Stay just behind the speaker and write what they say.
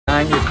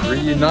gang is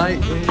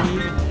reunited.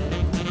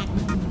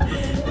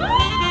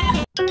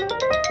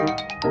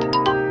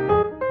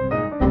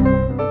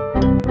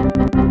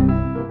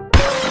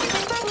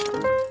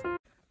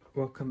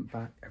 Welcome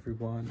back,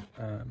 everyone.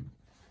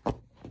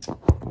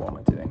 What am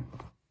I doing?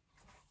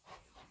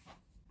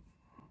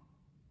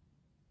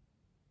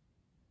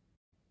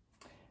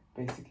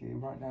 Basically,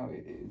 right now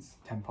it is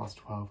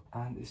 12:10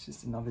 and it's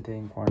just another day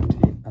in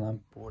quarantine and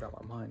I'm bored out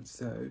of my mind.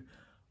 So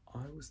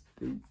I was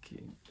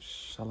thinking,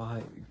 shall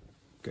I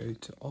go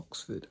to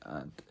Oxford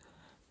and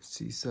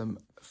see some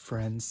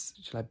friends?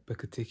 Shall I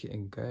book a ticket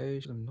and go?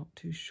 I'm not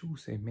too sure,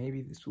 so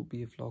maybe this will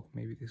be a vlog,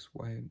 maybe this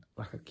won't.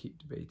 Like, I keep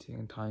debating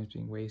and time's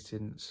being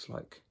wasted and it's just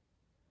like,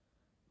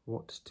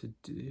 what to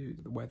do?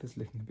 The weather's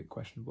looking a bit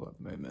questionable at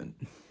the moment.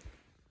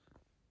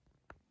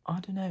 I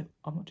don't know,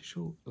 I'm not too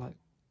sure. Like,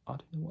 I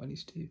don't know what I need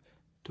to do.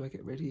 Do I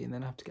get ready and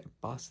then I have to get a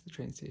bus to the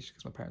train station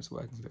because my parents are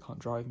working so they can't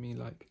drive me?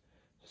 Like,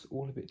 it's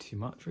all a bit too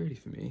much really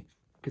for me.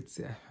 I could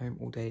sit at home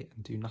all day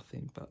and do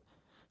nothing, but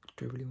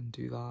do I really want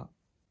to do that?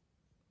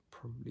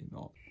 Probably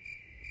not.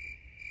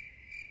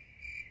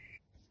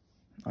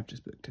 I've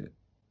just booked it.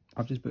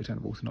 I've just booked it and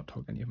I've also not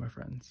told any of my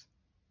friends.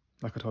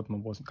 Like, I told them I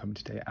wasn't coming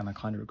today and I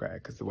kind of regret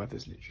it because the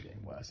weather's literally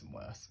getting worse and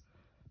worse.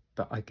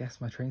 But I guess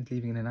my train's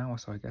leaving in an hour,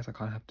 so I guess I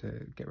kind of have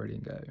to get ready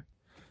and go.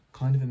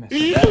 Kind of a mess.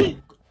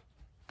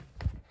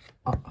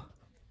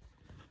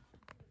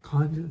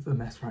 Kind of a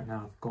mess right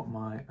now. I've got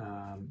my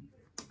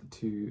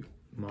 2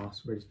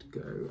 masks ready to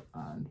go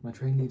and my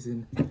train leaves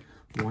in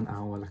 1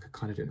 hour. Like, I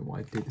kind of don't know why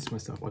I did this to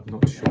myself. I'm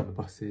not sure on the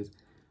buses.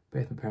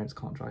 Both my parents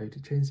can't drive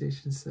to train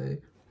stations, so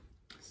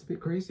it's a bit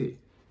crazy.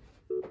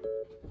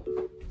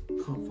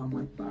 Can't find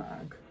my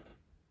bag.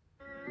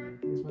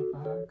 Where's my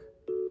bag?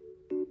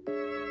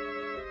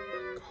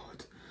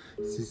 God,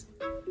 this is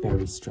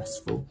very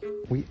stressful.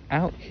 We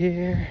out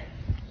here.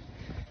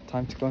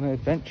 Time to go on an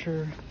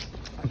adventure.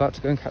 I'm about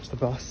to go and catch the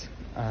bus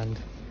and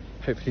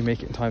hopefully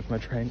make it in time for my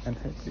train, and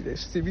hopefully they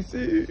should see me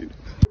soon.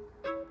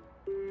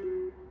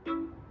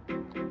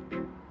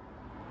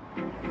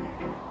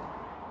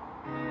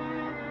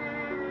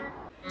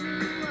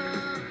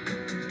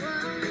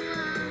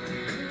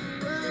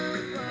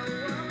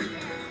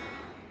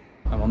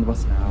 I'm on the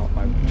bus now.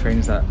 My train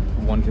is at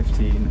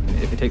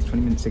 1:15. If it takes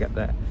 20 minutes to get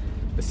there,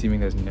 assuming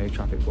there's no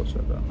traffic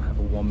whatsoever, I have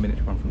a 1 minute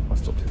run from the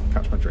bus stop to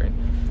catch my train.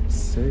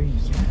 So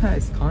yeah,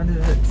 it's kind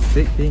of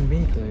sick being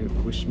me though.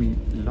 Wish me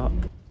luck.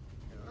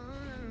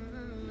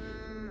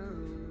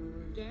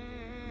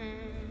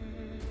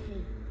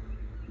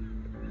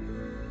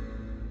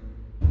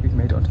 We've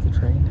made it onto the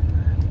train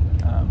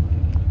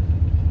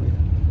with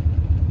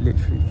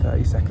literally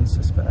 30 seconds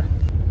to spare.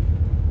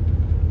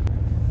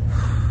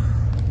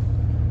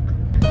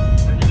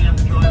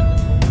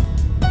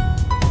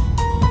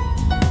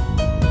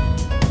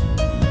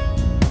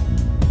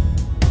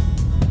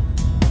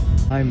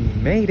 I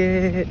made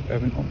it!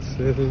 I'm in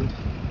Oxford.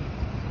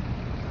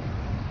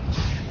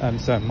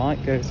 So I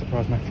might go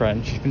surprise my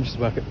friend. She finishes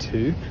work at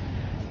 2.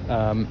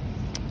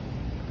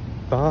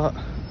 But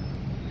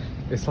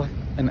it's like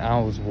an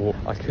hour's walk.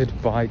 I could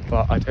bike,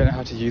 but I don't know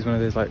how to use one of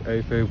those like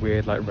OVO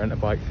weird like rent a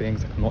bike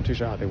things. Like, I'm not too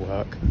sure how they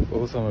work.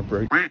 Also, I'm a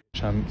broke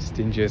bitch. I'm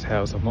stingy as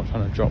hell, so I'm not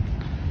trying to drop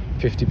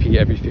 50p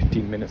every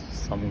 15 minutes for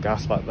some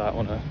gas like that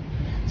on a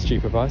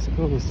stupid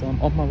bicycle. So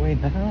I'm on my way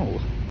now. I'm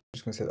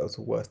just gonna say that was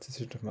the worst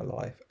decision of my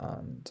life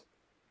and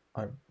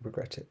I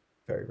regret it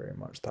very, very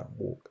much. That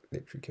walk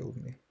literally killed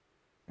me.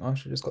 I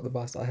should have just got the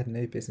bus. I had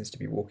no business to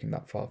be walking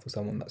that far for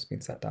someone that's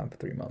been sat down for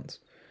 3 months.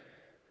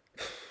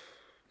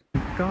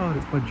 God,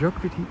 it's my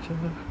geography teacher.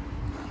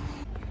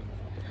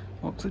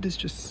 Oxford is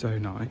just so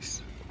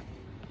nice.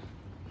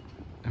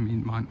 I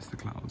mean, minus the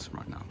clouds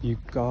right now. You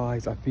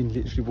guys, I've been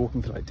literally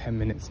walking for like 10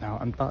 minutes now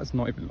and that's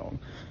not even long.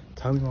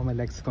 Tell me why my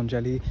legs have gone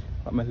jelly,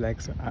 but my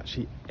legs are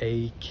actually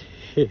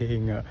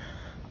aching.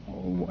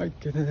 Oh my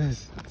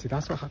goodness. See,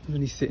 that's what happens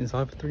when you sit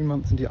inside for 3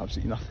 months and do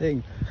absolutely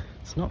nothing.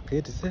 It's not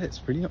good, is it?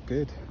 It's really not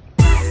good.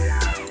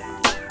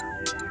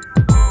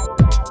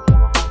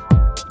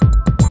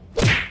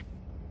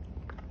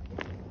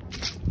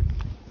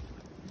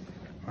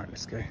 Alright,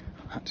 let's go.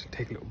 I had to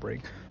take a little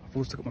break. I've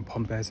also got my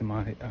pom bears in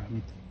my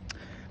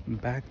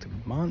bag to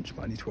munch,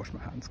 but I need to wash my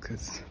hands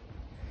because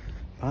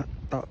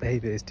that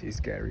behaviour is too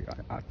scary.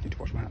 I need to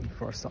wash my hands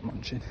before I start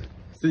munching.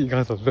 So you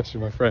guys, I was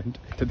messaging my friend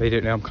that they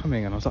don't know I'm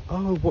coming and I was like,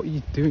 oh, what are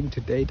you doing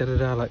today? Da da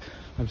da. Like,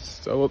 I'm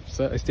so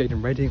upset. I stayed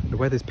in Reading. The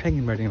weather's paying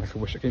in Reading. Like, I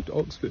wish I came to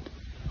Oxford.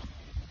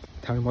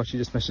 Tell me why she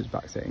just messaged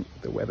back saying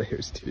the weather here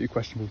is too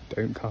questionable,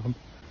 don't come.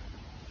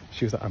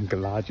 She was like, I'm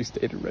glad you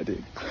stayed in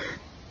Reading.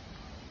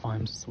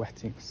 I'm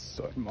sweating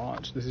so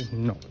much. This is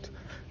not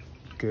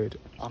good.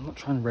 I'm not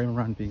trying to roam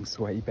around being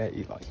sweaty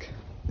Betty. Like,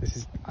 this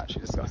is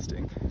actually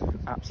disgusting.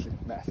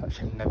 Absolute mess.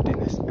 Actually, I'm never doing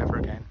this ever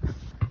again.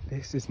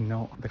 This is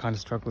not the kind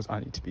of struggles I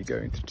need to be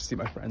going through to see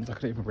my friends. I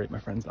couldn't even rate my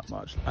friends that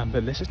much.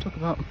 But let's just talk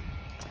about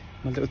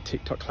my little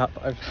TikTok clap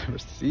that I've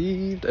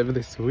received over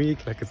this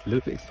week. Like, it's a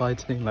little bit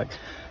exciting, like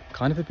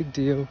kind of a big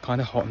deal, kind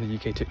of hot in the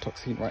UK TikTok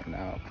scene right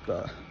now,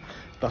 but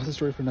that's a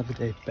story for another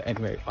day. But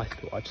anyway, I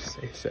thought I'd just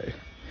say so.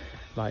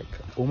 like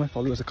all my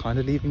followers are kind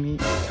of leaving me.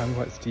 Tell me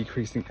why it's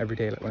decreasing every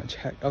day. Like when I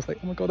check, I was like,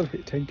 oh my god, I've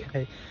hit 10k,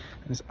 and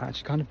it's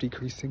actually kind of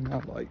decreasing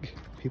now. Like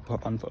people are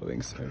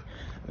unfollowing, so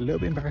a little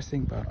bit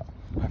embarrassing, but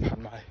I've had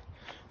my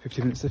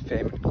 15 minutes of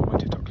fame and got my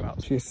TikTok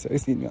clout. She is so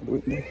seen me out the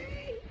window.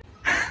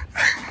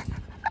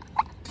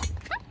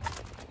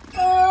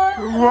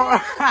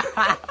 What?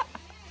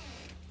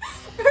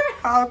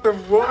 How the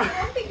what?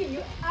 I'm thinking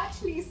you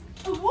actually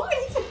avoid.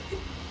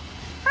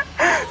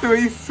 The way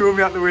you saw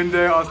me out the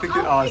window, I was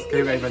thinking, oh, it's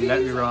game over,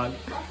 let me run.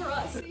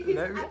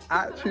 Let me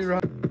actually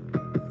run.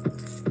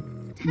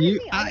 You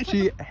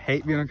actually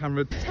hate me on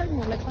camera. Tell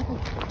me, like a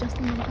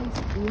Justin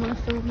Bieber, you want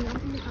to film me?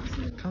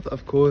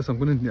 Of course, I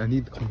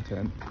need the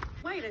content.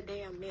 Wait a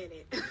damn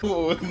minute.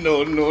 Oh,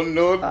 no.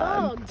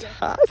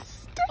 Fantastic.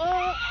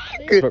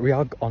 But we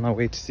are on our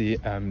way to see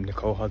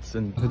Nicole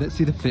Hudson. So let's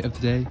see the fit of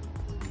today.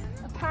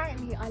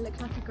 Apparently, I look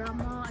like a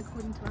grandma,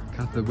 according to her.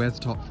 Kawthar, where's the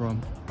top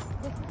from?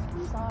 This is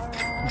from Zara.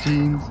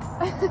 Jeans.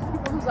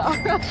 From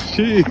Zara.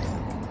 Shoes.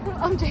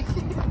 I'm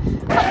joking.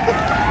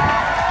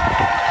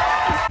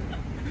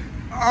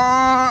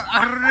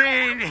 Oh,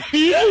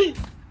 really?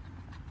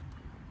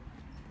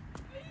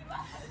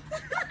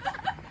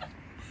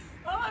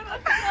 Oh my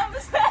god, I'm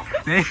upset.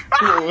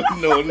 Oh,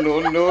 no.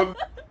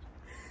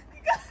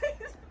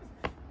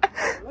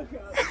 Look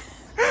at us.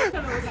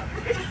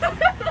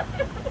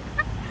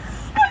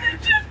 I'm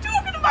just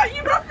talking about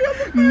you got me on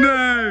the phone. No.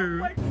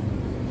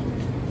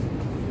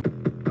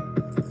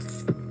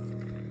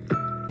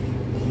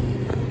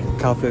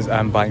 Kawthar's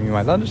buying me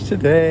my lunch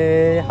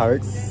today. How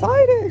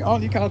exciting!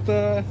 Aren't you,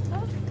 Kawthar?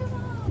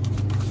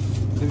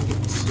 Let me get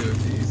 2 of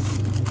these.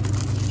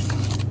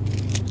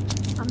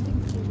 I'm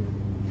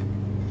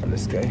thinking.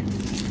 Let's go.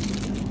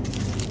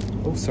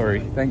 Oh,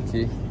 sorry. Thank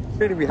you.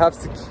 Really, we have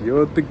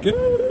secured the goods.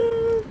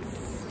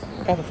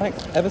 Kawthar,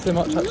 thanks ever so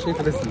much actually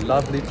for this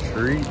lovely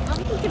treat.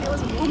 I'm thinking it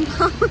was £1.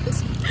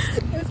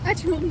 It was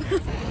actually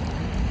 £1.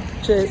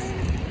 Cheers.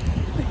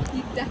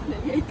 You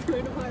definitely ate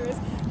coronavirus.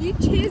 You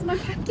cheers my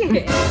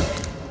packet.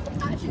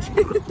 Actually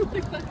cheers my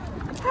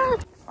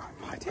packet. I'm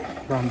hiding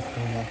around the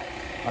corner.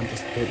 I'm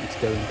just waiting to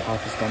go and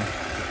Kawthar's gone.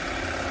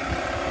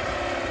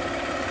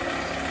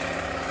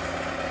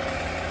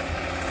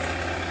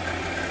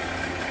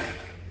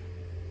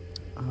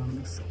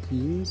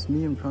 Excuse me,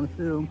 I'm trying to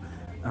film.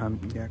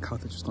 Yeah,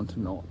 Kawthar's just gone to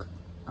knock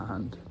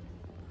and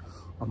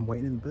I'm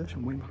waiting in the bush.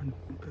 I'm waiting behind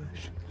the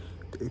bush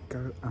to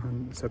go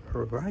and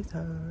surprise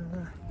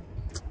her.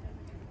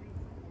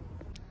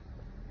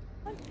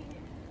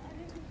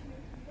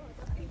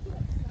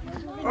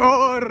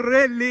 Oh,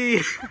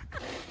 really?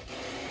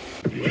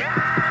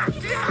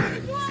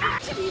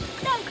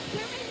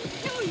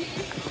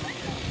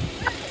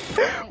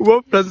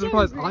 What pleasant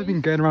surprise! I've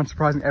been going around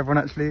surprising everyone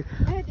actually.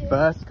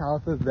 First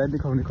Kawthar, then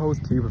Nicole. Nicole's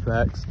too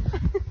perplexed.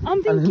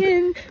 I'm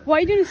thinking, why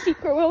are you doing a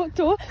secret world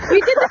tour?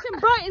 You did this in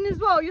Brighton as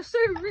well, you're so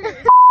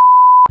rude.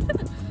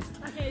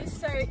 Okay,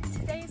 so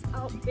today's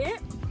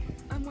outfit,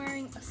 I'm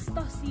wearing a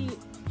Stussy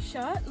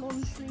shirt,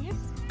 long sleeve.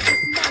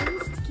 It's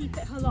men's to keep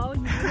it halal,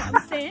 you know what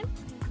I'm saying?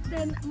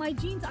 Then my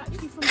jeans are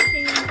actually from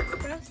Shein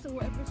Express or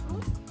whatever it's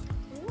called.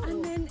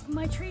 And then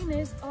my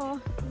trainers are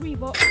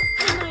Reebok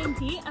for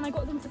 90 and I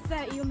got them for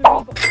 30 on the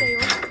Reebok sale.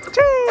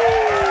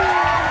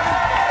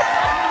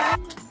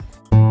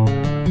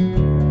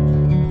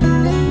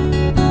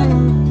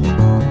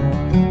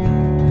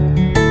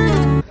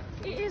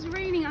 It is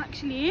raining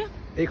actually.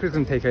 Ikra's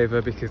gonna take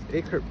over because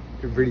Ikra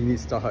really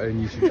needs to start her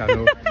own YouTube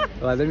channel.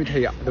 Like, let me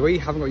tell you, the way you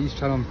haven't got a YouTube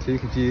channel, I'm too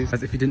confused.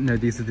 As if you didn't know,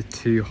 these are the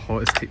 2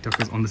 hottest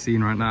TikTokers on the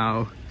scene right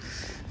now.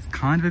 It's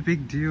kind of a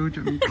big deal.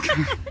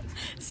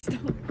 Stop.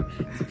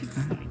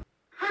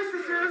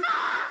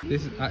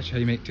 This is actually how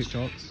you make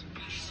TikToks.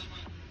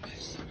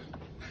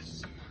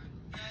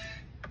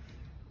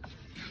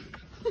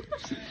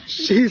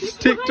 She's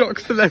TikTok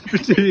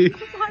celebrity.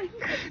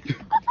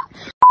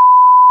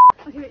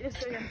 Okay, wait, let's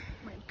go again.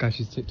 Wait. Guys,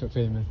 she's TikTok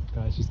famous.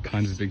 Guys, she's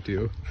kind of a big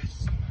deal.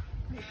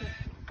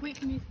 Wait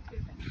for music to go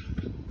back.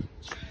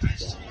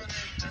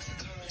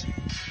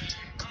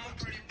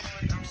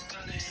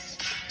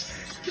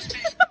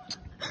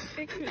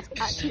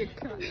 It's actually a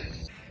cut.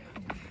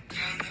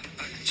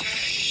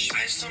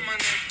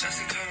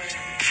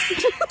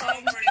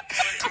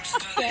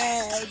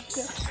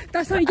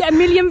 That's how you get 1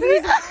 million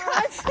views. I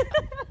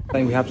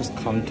think we have just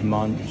come to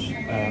munch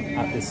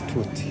at this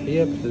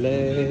tortilla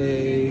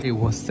place. It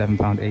was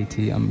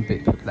 £7.80. I'm a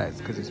bit perplexed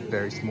because it's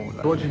very small.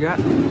 What did you get?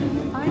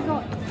 I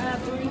got a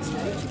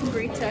burrito, chicken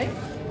burrito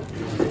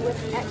with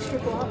extra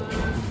guac.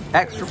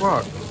 Extra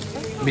guac?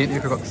 Me and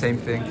Yuka got the same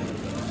thing.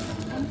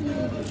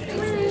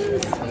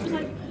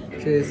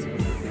 Cheers.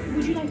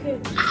 Would you like a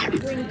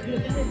drink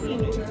with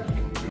anything?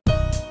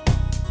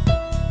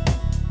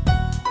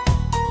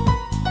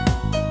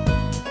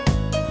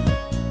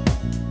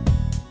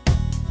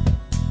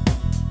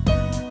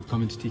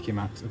 Coming to TK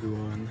Maxx,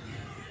 everyone.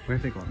 Where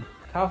have they gone?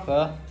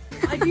 Kawthar.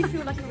 I do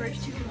feel like a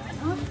roast chicken right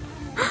now.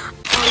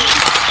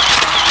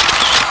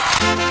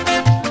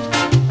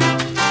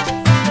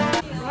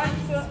 Right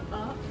foot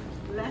up,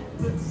 left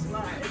foot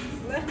slides,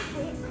 left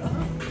foot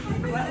up,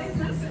 right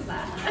foot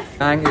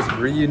Gang is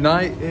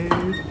reunited.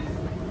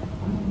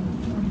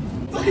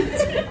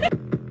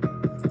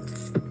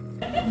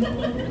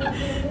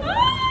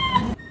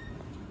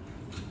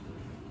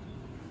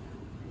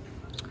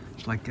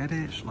 Shall I get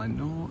it? Shall I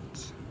not?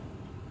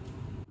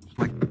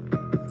 Shall I...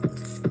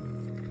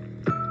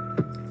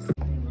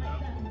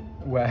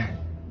 Where?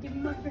 Give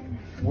me my phone.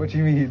 What do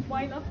you mean?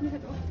 Why love me?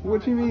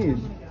 What do you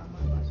mean?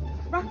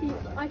 Rafi,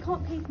 I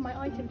can't pay for my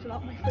items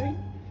without my phone.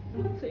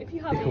 So if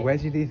you have it,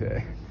 Where'd you leave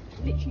it?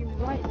 literally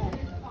right there.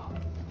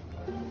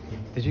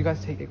 Did you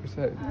guys take Ikra's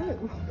phone? No,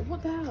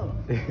 what the hell?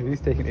 Who's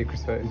taking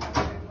Ikra's phone?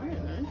 I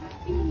don't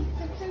know.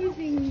 They're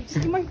closing.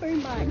 Just give my phone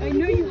back. I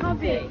know you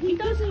have it. He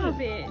does have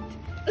it.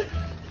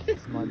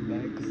 My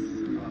legs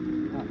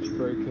are actually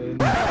broken.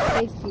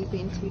 Basically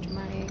being too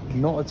dramatic.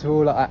 Not at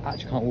all. Like, I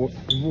actually can't walk.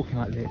 I'm walking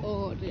like this.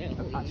 Oh, yeah.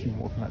 I'm actually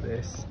walking like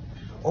this.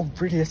 Oh,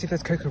 really? Let's see if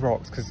there's Cocoa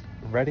Rocks, because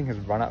Reading has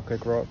run out of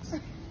Cocoa Rocks.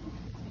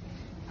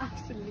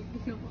 Absolutely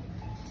not.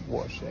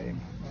 What a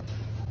shame.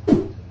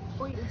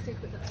 Wait, let's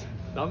take with that.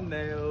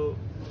 Thumbnail.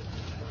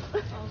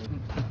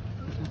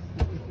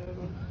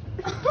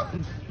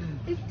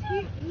 It's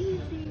too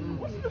easy.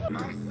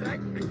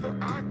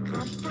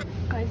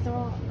 Guys, there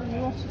are a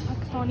lot of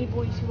Pakistani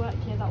boys who work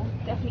here that will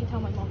definitely tell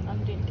my mom that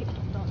I'm doing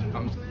TikTok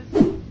dance.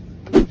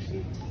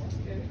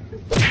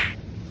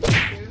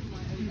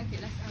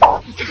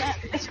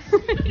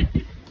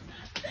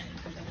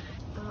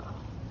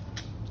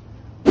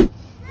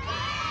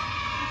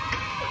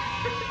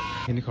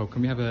 Hey Nicole,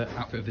 can we have an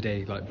outfit of the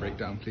day like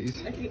breakdown,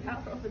 please? Okay,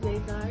 outfit of the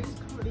day, guys.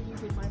 Currently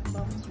using my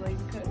mum's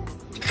raincoat.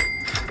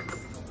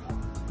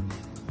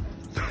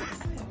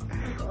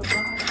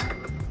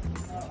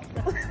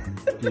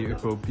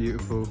 Beautiful,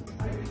 beautiful.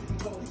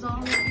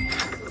 Zara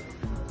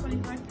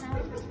 £25.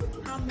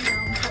 Hand me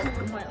down top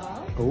from my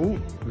arm. Oh,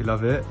 we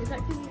love it. Is that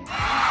cute?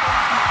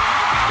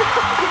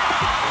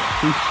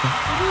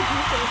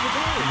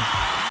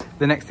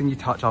 The next thing you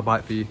touch, I'll buy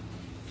it for you.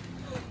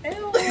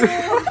 Ew.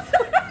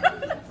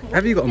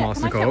 Have you got a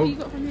mask, Nicole? You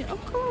got from here?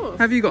 Of course.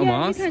 Have you got a Yeah,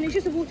 mask? you can. It's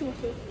just a water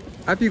bottle.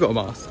 Have you got a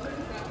mask?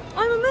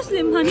 I'm a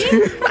Muslim, honey.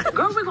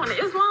 Girl, we're going to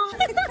Islam.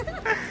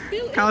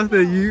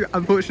 Kawthar, you,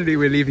 unfortunately,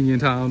 we're leaving you in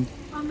town.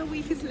 I'm the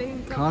weakest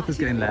link. Kawthar's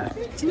getting left.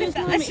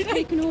 Islam is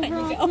taking over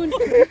our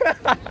country.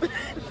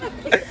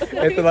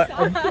 It's like,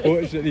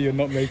 unfortunately, you're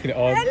not making it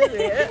on.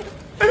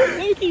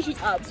 Loki should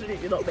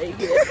absolutely not make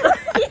it.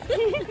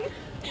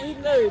 We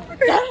know.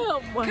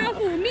 Damn.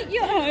 Careful, meet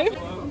you at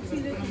home.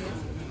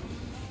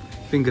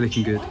 Finger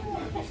looking good.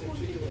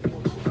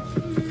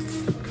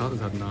 Kawthar's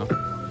had enough.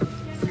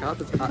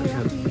 Kawthar's actually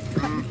had...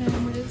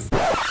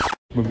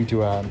 When we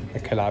do a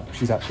collab,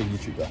 she's actually a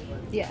YouTuber.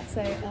 Yeah,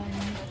 so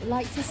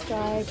like,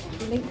 subscribe,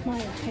 link my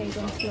page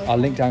on Twitter. I'll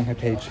link down her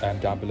page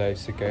down below,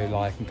 so go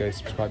like and go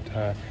subscribe to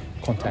her.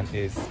 Content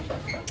is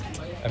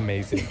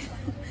amazing.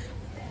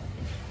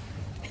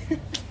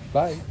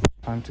 Bye.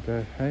 Time to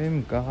go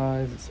home,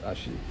 guys. It's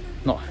actually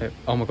not home.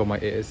 Oh my god, my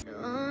ears.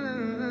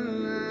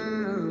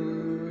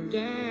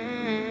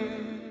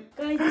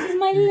 Guys, this is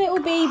my little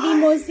baby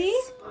Mozzie.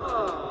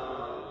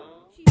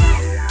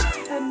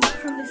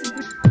 From this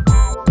group.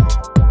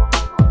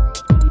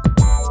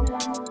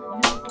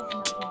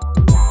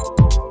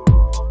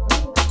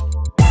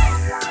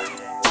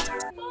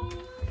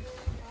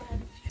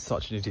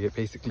 Such an idiot.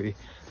 Basically,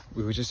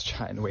 we were just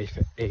chatting away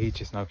for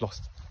ages and I've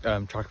lost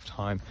track of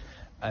time,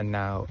 and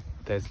now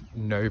there's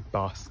no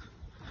bus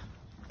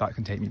that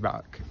can take me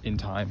back in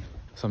time,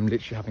 so I'm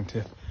literally having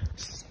to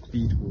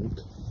speed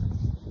walk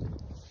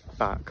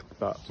back,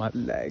 but my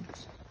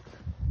legs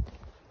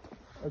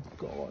are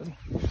gone.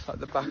 Like,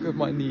 the back of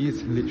my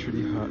knees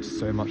literally hurts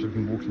so much. I've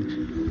been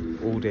walking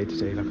all day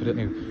today. Like, I don't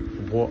know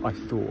what I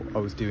thought I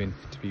was doing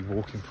to be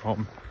walking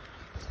from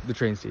the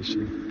train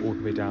station all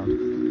the way down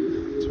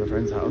to my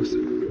friend's house.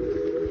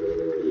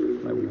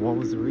 Like, what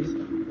was the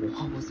reason?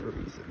 What was the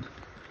reason?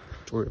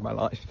 Story of my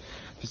life.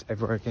 Just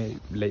everywhere I go,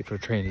 late for a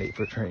train,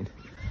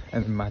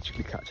 and then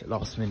magically catch it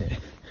last minute,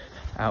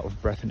 out of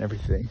breath and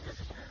everything,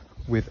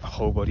 with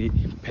whole body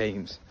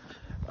pains.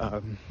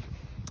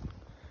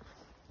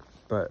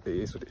 But it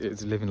is what it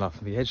is, living life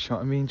on the edge, you know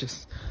what I mean?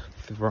 Just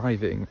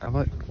thriving. Have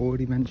I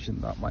already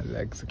mentioned that my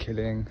legs are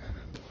killing?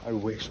 I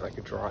wish I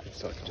could drive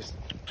so I could just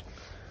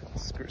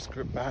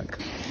script back.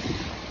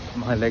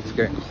 My legs are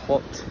going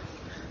hot.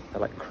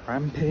 They're like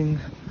cramping.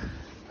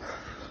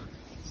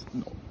 It's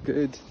not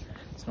good.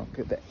 It's not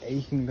good. They're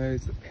aching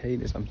loads. The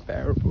pain is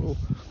unbearable.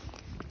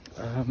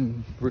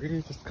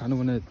 Really just kind of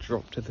want to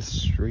drop to the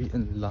street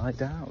and lie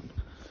down.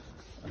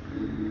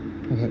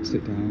 I've had to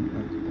sit down.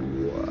 Like,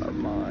 oh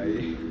my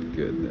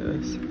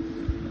goodness.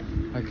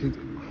 I could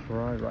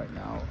cry right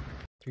now.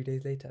 3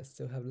 days later, I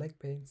still have leg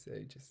pain. So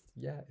just,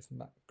 yeah, isn't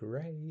that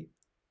great?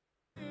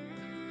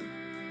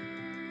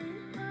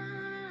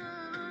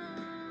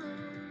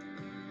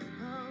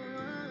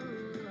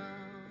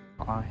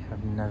 I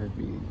have never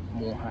been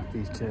more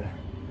happy to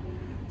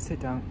sit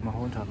down my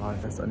whole entire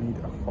life. As I need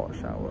a hot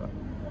shower,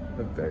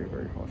 a very,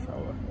 very hot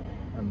shower,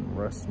 and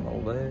rest my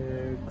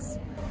legs.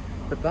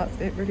 But that's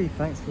it really.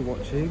 Thanks for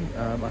watching.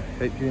 I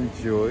hope you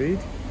enjoyed.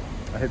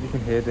 I hope you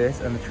can hear this,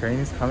 and the train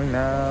is coming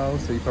now,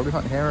 so you probably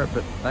can't hear it,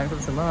 but thanks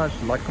ever so much.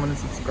 Like, comment, and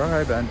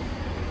subscribe, and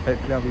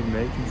hopefully I'll be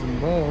making some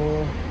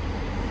more.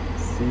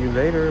 See you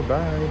later,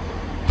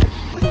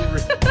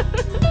 bye.